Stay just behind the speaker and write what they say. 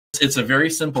it's a very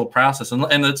simple process,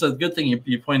 and it's a good thing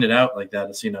you pointed out like that.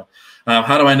 Is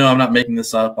how do I know I'm not making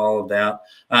this up? All of that.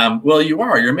 Well, you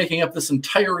are. You're making up this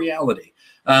entire reality.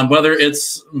 Whether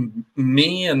it's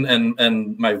me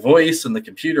and my voice and the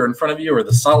computer in front of you, or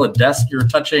the solid desk you're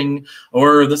touching,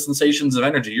 or the sensations of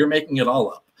energy, you're making it all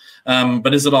up.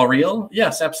 But is it all real?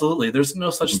 Yes, absolutely. There's no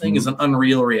such thing as an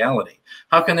unreal reality.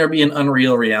 How can there be an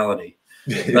unreal reality?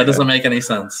 That doesn't make any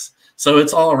sense. So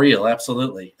it's all real,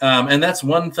 absolutely. And that's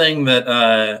one thing that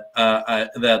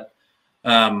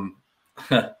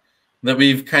that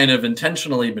we've kind of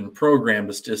intentionally been programmed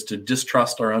is to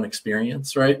distrust our own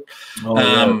experience, right?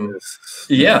 Oh,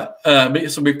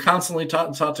 so we're constantly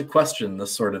taught to question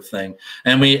this sort of thing,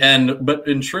 but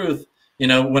in truth,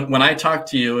 when I talk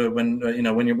to you, when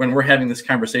we're having this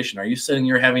conversation, are you sitting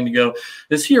here having to go,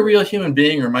 is he a real human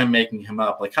being, or am I making him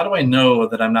up? Like, how do I know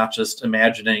that I'm not just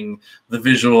imagining the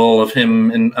visual of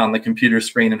him on the computer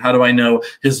screen? And how do I know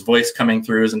his voice coming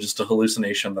through isn't just a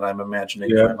hallucination that I'm imagining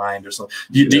in my mind or something?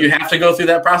 Do you have to go through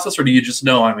that process, or do you just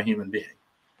know I'm a human being?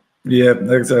 Yeah,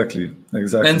 exactly.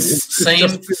 And same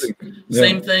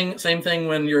thing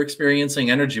when you're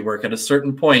experiencing energy work. At a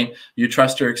certain point, you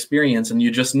trust your experience, and you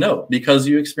just know, because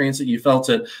you experienced it, you felt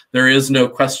it. There is no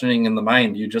questioning in the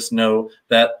mind. You just know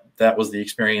that that was the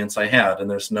experience I had, and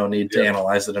there's no need to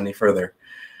analyze it any further.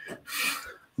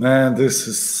 Man, this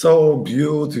is so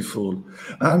beautiful.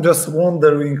 I'm just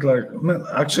wondering, like, man,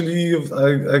 actually,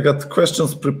 I got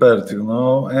questions prepared,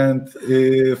 and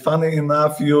funny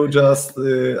enough, you just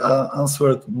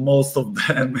answered most of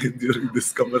them during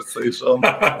this conversation.